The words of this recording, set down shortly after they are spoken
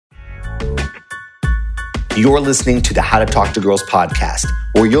You're listening to the How to Talk to Girls podcast,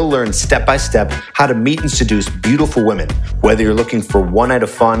 where you'll learn step-by-step how to meet and seduce beautiful women, whether you're looking for one night of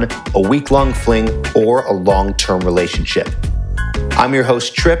fun, a week-long fling, or a long-term relationship. I'm your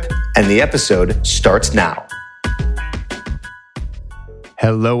host, Trip, and the episode starts now.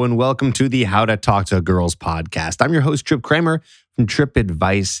 Hello and welcome to the How to Talk to Girls podcast. I'm your host, Trip Kramer from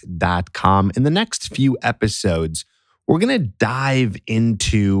tripadvice.com. In the next few episodes, we're going to dive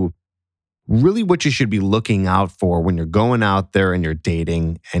into really what you should be looking out for when you're going out there and you're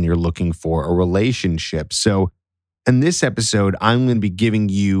dating and you're looking for a relationship. So in this episode, I'm going to be giving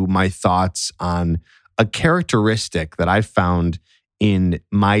you my thoughts on a characteristic that I found in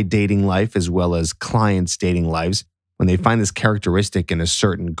my dating life as well as clients' dating lives. When they find this characteristic in a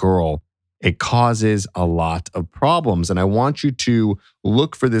certain girl, it causes a lot of problems. And I want you to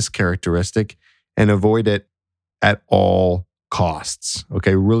look for this characteristic and avoid it at all costs.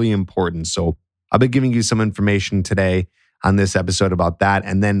 Okay, really important. So I'll be giving you some information today on this episode about that.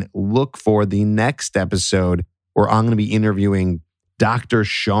 And then look for the next episode where I'm going to be interviewing Dr.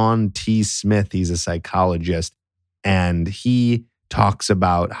 Sean T. Smith. He's a psychologist, and he talks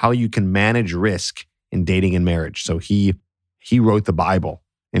about how you can manage risk in dating and marriage. So he wrote the Bible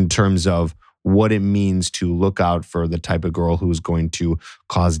in terms of what it means to look out for the type of girl who's going to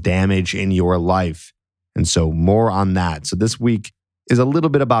cause damage in your life. And so more on that. So this week is a little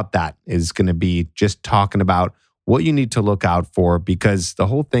bit about that. It's going to be just talking about what you need to look out for, because the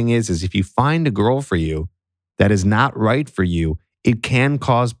whole thing is if you find a girl for you that is not right for you, it can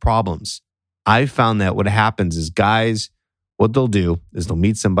cause problems. I've found that what happens is guys, what they'll do is they'll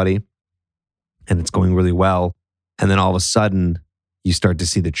meet somebody and it's going really well. And then all of a sudden you start to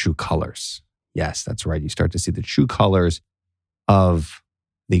see the true colors. Yes, that's right. You start to see the true colors of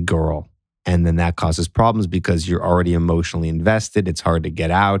the girl. And then that causes problems because you're already emotionally invested. It's hard to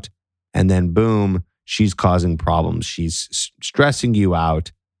get out. And then boom, she's causing problems. She's stressing you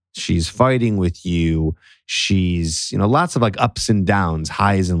out. She's fighting with you. She's, lots of like ups and downs,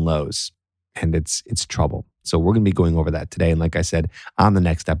 highs and lows. And it's trouble. So we're going to be going over that today. And like I said, on the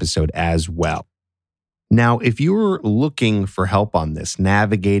next episode as well. Now, if you're looking for help on this,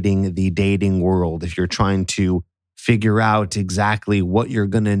 navigating the dating world, if you're trying to figure out exactly what you're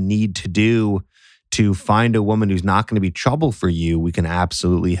going to need to do to find a woman who's not going to be trouble for you, we can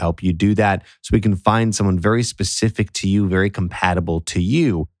absolutely help you do that. So we can find someone very specific to you, very compatible to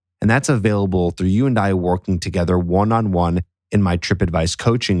you. And that's available through you and I working together one-on-one in my Trip Advice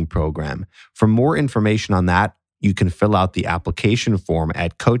coaching program. For more information on that, you can fill out the application form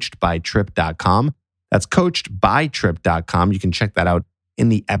at coachedbytrip.com. That's coachedbytrip.com. You can check that out in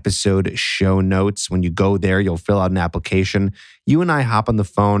the episode show notes. When you go there, you'll fill out an application. You and I hop on the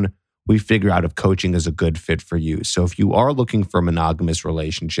phone. We figure out if coaching is a good fit for you. So if you are looking for a monogamous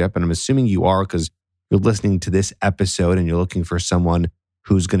relationship, and I'm assuming you are because you're listening to this episode and you're looking for someone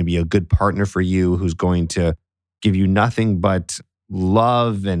who's going to be a good partner for you, who's going to give you nothing but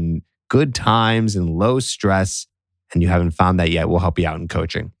love and good times and low stress, and you haven't found that yet, we'll help you out in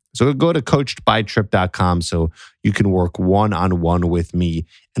coaching. So go to coachedbytrip.com so you can work one-on-one with me,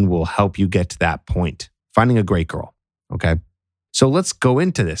 and we'll help you get to that point, finding a great girl, okay? So let's go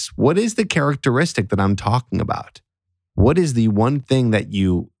into this. What is the characteristic that I'm talking about? What is the one thing that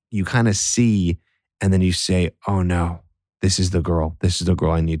you kind of see and then you say, oh no, this is the girl. This is the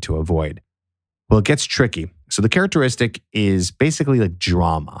girl I need to avoid. Well, it gets tricky. So the characteristic is basically like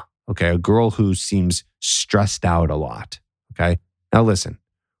drama, okay? A girl who seems stressed out a lot, okay? Now listen.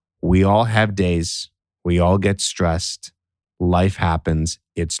 We all have days. We all get stressed. Life happens.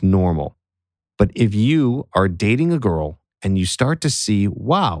 It's normal. But if you are dating a girl and you start to see,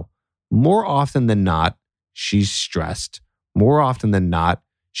 wow, more often than not, she's stressed. More often than not,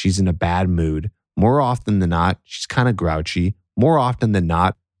 she's in a bad mood. More often than not, she's kind of grouchy. More often than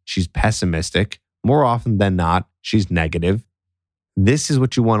not, she's pessimistic. More often than not, she's negative. This is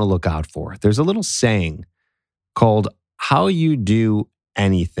what you want to look out for. There's a little saying called, how you do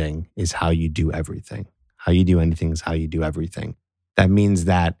anything is how you do everything. How you do anything is how you do everything. That means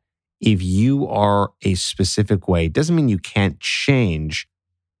that if you are a specific way, it doesn't mean you can't change.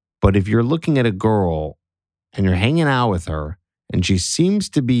 But if you're looking at a girl and you're hanging out with her and she seems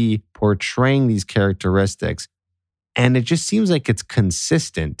to be portraying these characteristics and it just seems like it's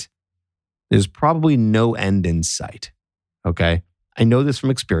consistent, there's probably no end in sight. Okay? I know this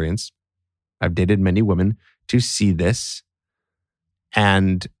from experience. I've dated many women to see this.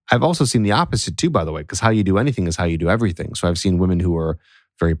 And I've also seen the opposite too, by the way, because how you do anything is how you do everything. So I've seen women who are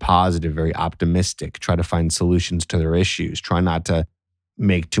very positive, very optimistic, try to find solutions to their issues, try not to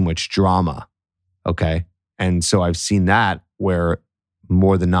make too much drama, okay? And so I've seen that where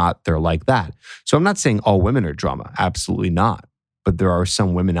more than not, they're like that. So I'm not saying all women are drama. Absolutely not. But there are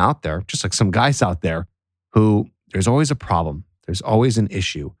some women out there, just like some guys out there, who there's always a problem. There's always an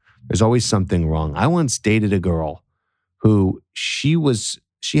issue. There's always something wrong. I once dated a girl who she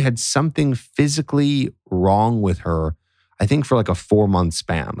had something physically wrong with her, I think for like a 4-month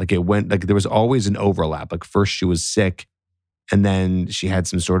span. Like it went, like there was always an overlap. Like first she was sick and then she had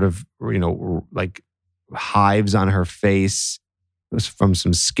some sort of, like hives on her face. It was from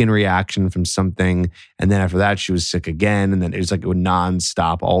some skin reaction from something. And then after that, she was sick again. And then it was like it would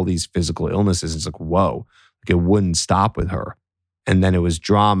nonstop, all these physical illnesses. It's like, whoa, like it wouldn't stop with her. And then it was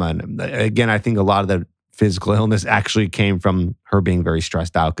drama. And again, I think a lot of the physical illness actually came from her being very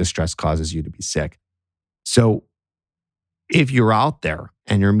stressed out because stress causes you to be sick. So if you're out there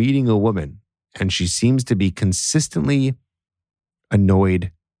and you're meeting a woman and she seems to be consistently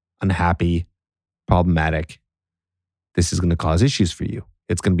annoyed, unhappy, problematic, this is going to cause issues for you.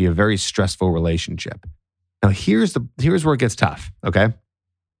 It's going to be a very stressful relationship. Now, here's where it gets tough, okay?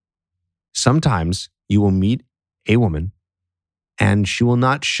 Sometimes you will meet a woman and she will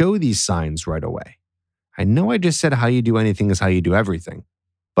not show these signs right away. I know I just said how you do anything is how you do everything.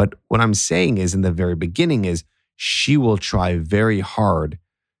 But what I'm saying is in the very beginning is she will try very hard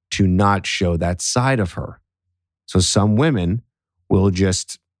to not show that side of her. So some women will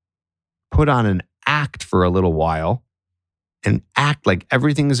just put on an act for a little while and act like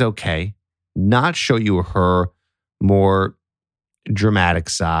everything is okay, not show you her more dramatic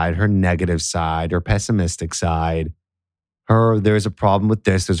side, her negative side, her pessimistic side. There's a problem with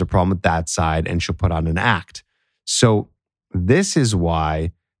this, there's a problem with that side, and she'll put on an act. So this is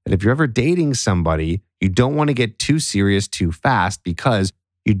why that if you're ever dating somebody, you don't want to get too serious too fast because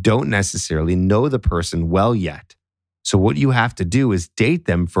you don't necessarily know the person well yet. So what you have to do is date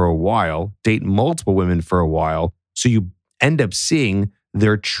them for a while, date multiple women for a while, so you end up seeing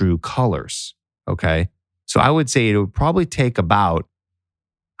their true colors, okay? So I would say it would probably take about,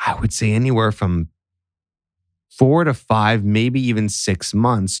 anywhere from 4 to 5, maybe even 6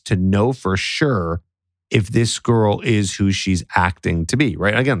 months to know for sure if this girl is who she's acting to be,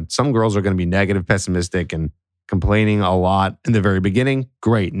 right? Again, some girls are going to be negative, pessimistic, and complaining a lot in the very beginning.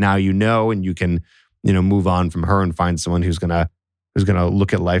 Great. Now you know, and you can, move on from her and find someone who's going to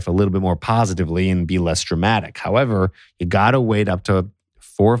look at life a little bit more positively and be less dramatic. However, you got to wait up to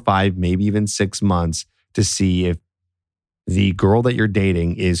 4 or 5, maybe even 6 months to see if the girl that you're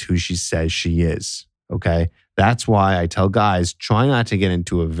dating is who she says she is, okay? That's why I tell guys, try not to get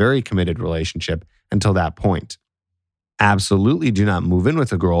into a very committed relationship until that point. Absolutely do not move in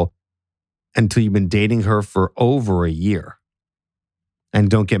with a girl until you've been dating her for over a year. And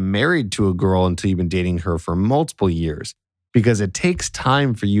don't get married to a girl until you've been dating her for multiple years, because it takes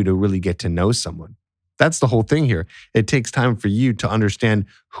time for you to really get to know someone. That's the whole thing here. It takes time for you to understand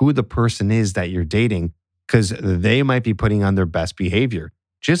who the person is that you're dating, because they might be putting on their best behavior,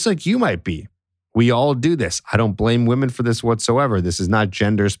 just like you might be. We all do this. I don't blame women for this whatsoever. This is not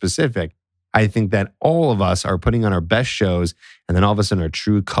gender specific. I think that all of us are putting on our best shows, and then all of a sudden our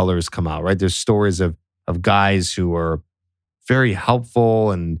true colors come out, right? There's stories of guys who are very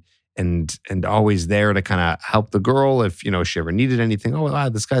helpful and always there to kind of help the girl if, she ever needed anything. Oh, wow,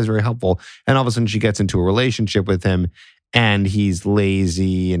 this guy's very helpful. And all of a sudden she gets into a relationship with him and he's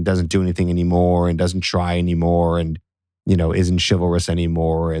lazy and doesn't do anything anymore and doesn't try anymore and, isn't chivalrous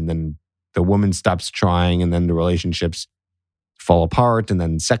anymore. And then the woman stops trying and then the relationships fall apart and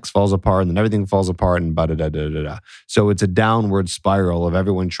then sex falls apart and then everything falls apart and da-da-da-da-da-da. So it's a downward spiral of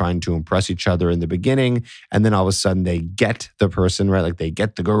everyone trying to impress each other in the beginning. And then all of a sudden they get the person, right? Like they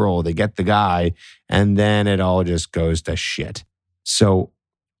get the girl, they get the guy, and then it all just goes to shit. So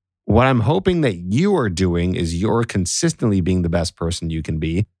what I'm hoping that you are doing is you're consistently being the best person you can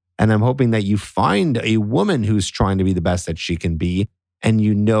be. And I'm hoping that you find a woman who's trying to be the best that she can be. And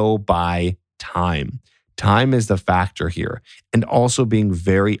by time. Time is the factor here. And also being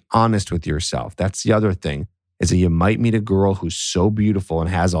very honest with yourself. That's the other thing, is that you might meet a girl who's so beautiful and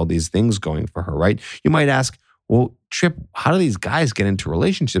has all these things going for her, right? You might ask, well, Trip, how do these guys get into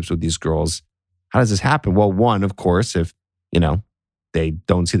relationships with these girls? How does this happen? Well, one, of course, if, they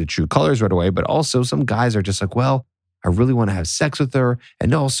don't see the true colors right away, but also some guys are just like, well, I really want to have sex with her.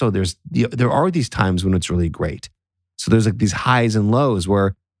 And also there are these times when it's really great. So there's like these highs and lows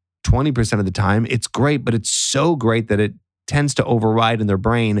where 20% of the time, it's great, but it's so great that it tends to override in their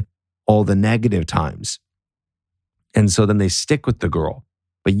brain all the negative times. And so then they stick with the girl.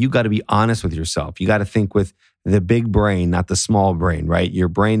 But you got to be honest with yourself. You got to think with the big brain, not the small brain, right? Your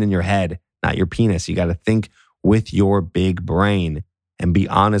brain in your head, not your penis. You got to think with your big brain and be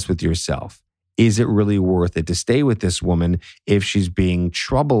honest with yourself. Is it really worth it to stay with this woman if she's being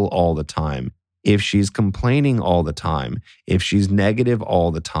trouble all the time? If she's complaining all the time? If she's negative all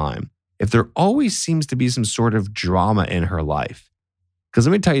the time? If there always seems to be some sort of drama in her life? Because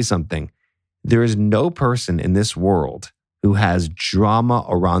let me tell you something. There is no person in this world who has drama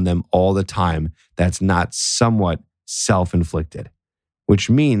around them all the time that's not somewhat self-inflicted,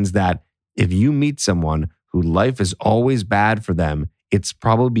 which means that if you meet someone who life is always bad for them, it's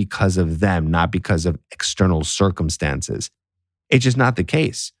probably because of them, not because of external circumstances. It's just not the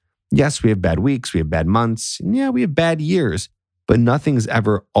case. Yes, we have bad weeks, we have bad months, and yeah, we have bad years, but nothing's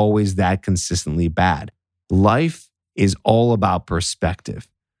ever always that consistently bad. Life is all about perspective.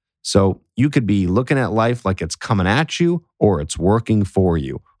 So you could be looking at life like it's coming at you or it's working for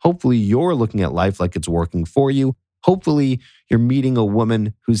you. Hopefully you're looking at life like it's working for you. Hopefully you're meeting a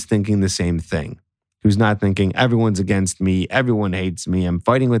woman who's thinking the same thing, who's not thinking everyone's against me, everyone hates me, I'm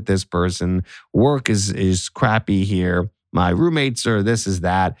fighting with this person, work is crappy here, my roommates are this is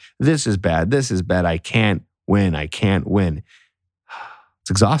that, this is bad, I can't win. It's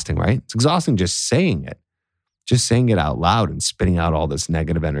exhausting, right? It's exhausting just saying it out loud and spitting out all this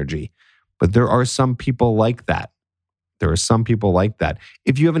negative energy. But there are some people like that.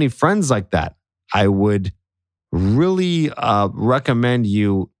 If you have any friends like that, I would really recommend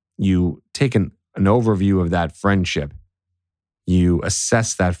you take an overview of that friendship. You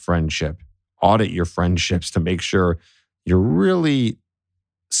assess that friendship, audit your friendships to make sure you're really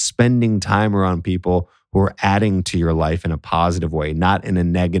spending time around people who are adding to your life in a positive way, not in a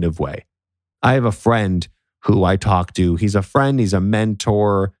negative way. I have a friend who I talk to. He's a friend, he's a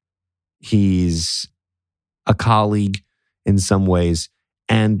mentor, he's a colleague in some ways.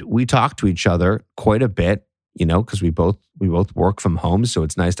 And we talk to each other quite a bit, because we both work from home. So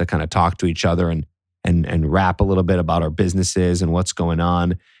it's nice to kind of talk to each other and rap a little bit about our businesses and what's going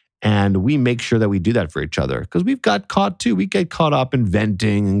on. And we make sure that we do that for each other because we've got caught too. We get caught up in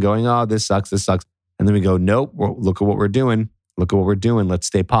venting and going, oh, this sucks. And then we go, nope, look at what we're doing. Let's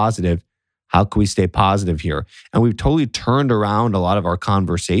stay positive. How can we stay positive here? And we've totally turned around a lot of our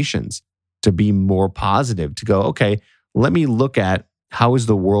conversations to be more positive, to go, okay, let me look at how is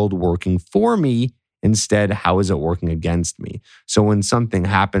the world working for me instead, how is it working against me? So when something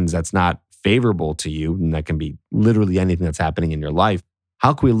happens that's not favorable to you, and that can be literally anything that's happening in your life,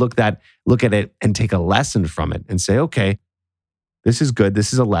 how can we look at it and take a lesson from it and say, okay, this is good.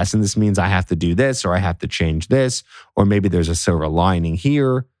 This is a lesson. This means I have to do this or I have to change this, or maybe there's a silver lining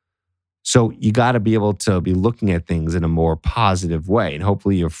here. So you got to be able to be looking at things in a more positive way. And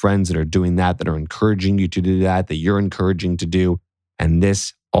hopefully you have friends that are doing that are encouraging you to do that you're encouraging to do. And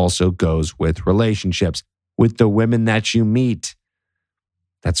this also goes with relationships, with the women that you meet.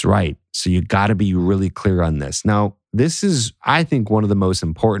 That's right. So you got to be really clear on this. Now, this is, I think, one of the most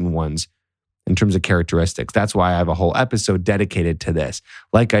important ones in terms of characteristics. That's why I have a whole episode dedicated to this.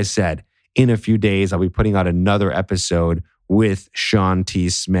 Like I said, in a few days, I'll be putting out another episode with Sean T.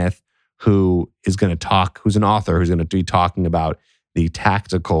 Smith, who's an author who's going to be talking about the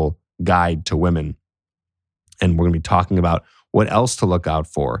tactical guide to women. And we're going to be talking about what else to look out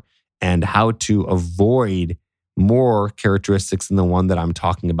for and how to avoid more characteristics than the one that I'm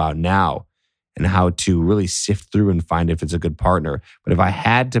talking about now, and how to really sift through and find if it's a good partner. But if I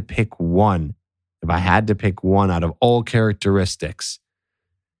had to pick one out of all characteristics,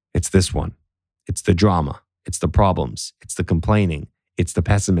 it's this one. It's the drama. It's the problems. It's the complaining. It's the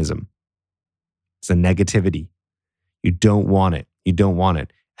pessimism. It's the negativity. You don't want it.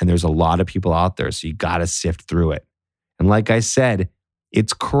 And there's a lot of people out there, so you got to sift through it. And like I said,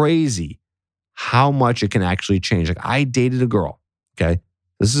 it's crazy how much it can actually change. Like I dated a girl, okay?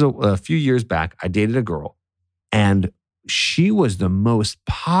 This is a few years back. I dated a girl and she was the most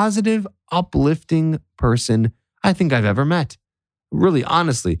positive, uplifting person I think I've ever met. Really,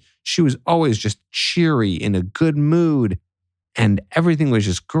 honestly, she was always just cheery, in a good mood, and everything was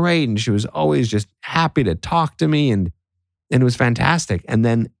just great. And she was always just happy to talk to me, and it was fantastic. And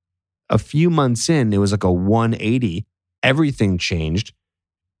then a few months in, it was like a 180. Everything changed.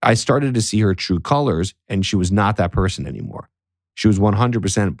 I started to see her true colors, and she was not that person anymore. She was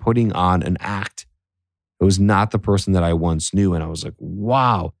 100% putting on an act. It was not the person that I once knew. And I was like,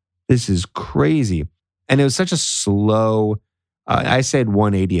 wow, this is crazy. And it was such a slow, I said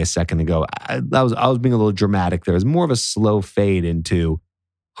 180 a second ago. I was being a little dramatic. There was more of a slow fade into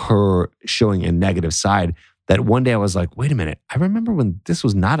her showing a negative side that one day I was like, wait a minute. I remember when this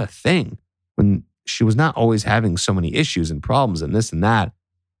was not a thing, when she was not always having so many issues and problems and this and that.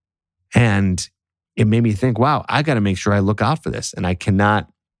 And it made me think, wow, I got to make sure I look out for this. And I cannot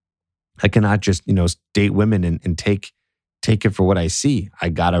just, date women and take take it for what I see. I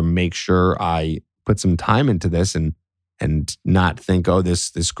got to make sure I put some time into this and not think, oh,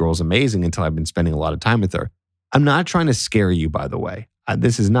 this girl's amazing until I've been spending a lot of time with her. I'm not trying to scare you, by the way.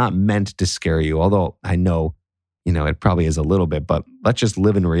 This is not meant to scare you, although I know, it probably is a little bit, but let's just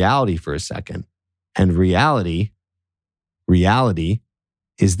live in reality for a second. And reality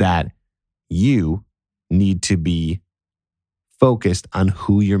is that you need to be focused on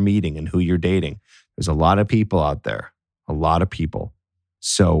who you're meeting and who you're dating. There's a lot of people out there, a lot of people.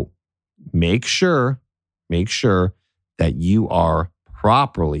 So make sure that you are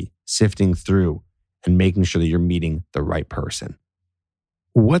properly sifting through and making sure that you're meeting the right person.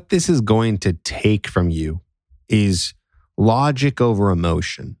 What this is going to take from you is logic over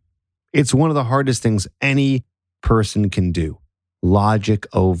emotion. It's one of the hardest things any person can do. Logic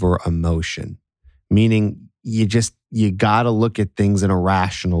over emotion. Meaning you got to look at things in a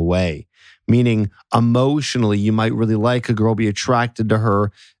rational way. Meaning emotionally, you might really like a girl, be attracted to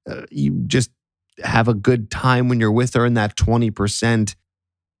her. You just have a good time when you're with her in that 20%.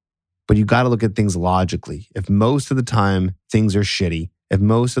 But you got to look at things logically. If most of the time things are shitty, if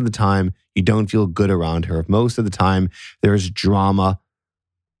most of the time you don't feel good around her, if most of the time there's drama,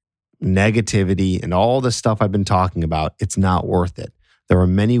 negativity, and all the stuff I've been talking about, it's not worth it. There are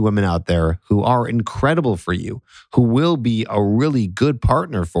many women out there who are incredible for you, who will be a really good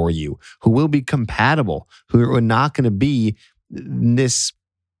partner for you, who will be compatible, who are not going to be this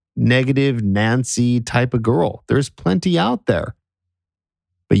negative Nancy type of girl. There's plenty out there.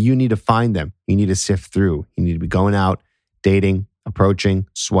 But you need to find them. You need to sift through. You need to be going out, dating, approaching,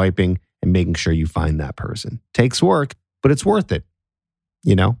 swiping, and making sure you find that person. Takes work, but it's worth it.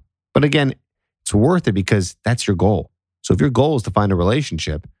 But again, it's worth it because that's your goal. So if your goal is to find a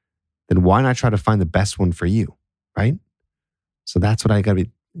relationship, then why not try to find the best one for you, right? So that's what I got to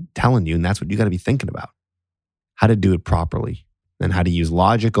be telling you, and that's what you got to be thinking about. How to do it properly and how to use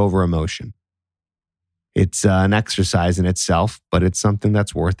logic over emotion. It's an exercise in itself, but it's something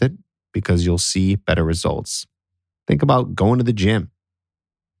that's worth it because you'll see better results. Think about going to the gym.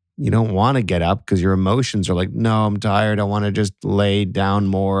 You don't want to get up because your emotions are like, no, I'm tired. I want to just lay down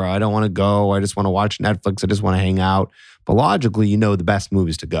more. I don't want to go. I just want to watch Netflix. I just want to hang out. But logically, the best move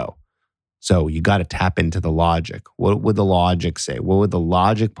is to go. So you got to tap into the logic. What would the logic say? What would the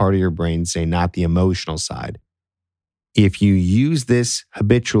logic part of your brain say, not the emotional side? If you use this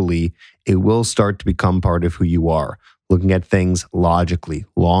habitually, it will start to become part of who you are. Looking at things logically,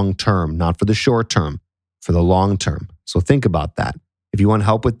 long term, not for the short term, for the long term. So think about that. If you want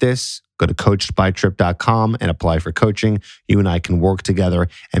help with this, go to coachedbytrip.com and apply for coaching. You and I can work together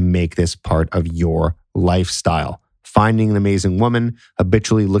and make this part of your lifestyle. Finding an amazing woman,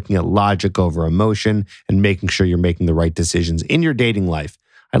 habitually looking at logic over emotion, and making sure you're making the right decisions in your dating life.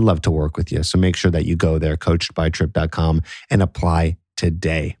 I'd love to work with you. So make sure that you go there, coachedbytrip.com, and apply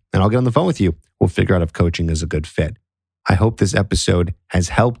today. And I'll get on the phone with you. We'll figure out if coaching is a good fit. I hope this episode has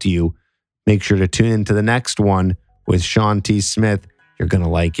helped you. Make sure to tune into the next one with Sean T. Smith. You're going to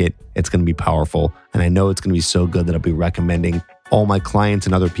like it. It's going to be powerful. And I know it's going to be so good that I'll be recommending all my clients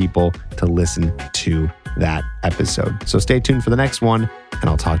and other people to listen to that episode. So stay tuned for the next one, and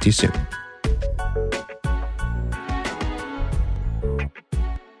I'll talk to you soon.